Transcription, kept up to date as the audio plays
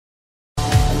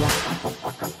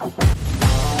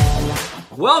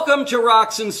Welcome to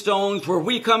Rocks and Stones, where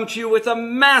we come to you with a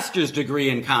master's degree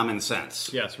in common sense.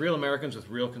 Yes, real Americans with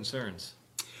real concerns.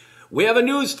 We have a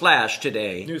news flash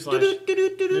today.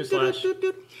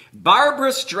 Newsflash. Barbara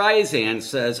Streisand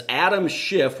says Adam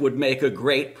Schiff would make a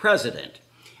great president.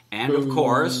 And of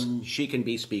course, she can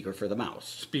be Speaker for the Mouse.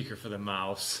 Speaker for the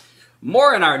Mouse.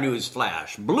 More in our news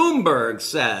flash. Bloomberg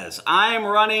says, I'm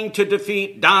running to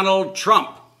defeat Donald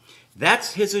Trump.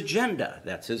 That's his agenda.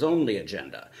 That's his only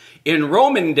agenda. In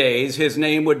Roman days, his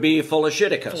name would be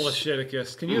FullofShiticus.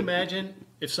 FullofShiticus. Can you imagine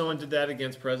if someone did that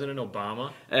against President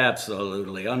Obama?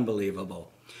 Absolutely.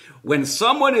 Unbelievable. When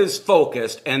someone is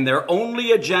focused and their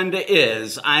only agenda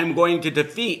is, I'm going to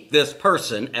defeat this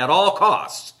person at all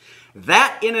costs,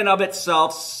 that in and of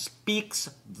itself speaks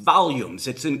volumes.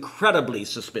 It's incredibly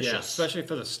suspicious. Yeah, especially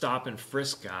for the stop and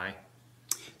frisk guy.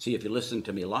 See, if you listen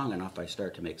to me long enough, I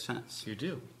start to make sense. You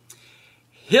do.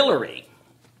 Hillary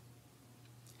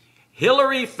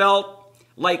felt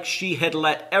like she had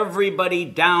let everybody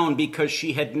down because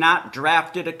she had not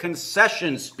drafted a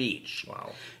concession speech.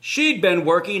 Wow. She'd been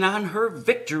working on her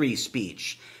victory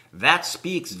speech. That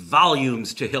speaks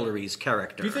volumes to Hillary's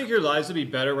character. Do you think your lives would be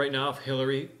better right now if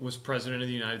Hillary was president of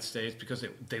the United States? Because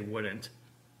they wouldn't.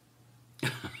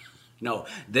 No,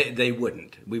 they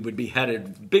wouldn't. We would be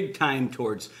headed big time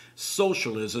towards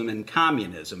socialism and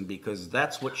communism because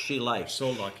that's what she likes. So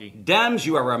lucky. Dems,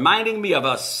 you are reminding me of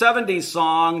a 70s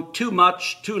song, Too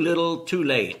Much, Too Little, Too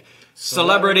Late.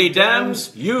 Celebrity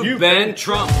Dems, you've been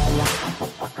Trump.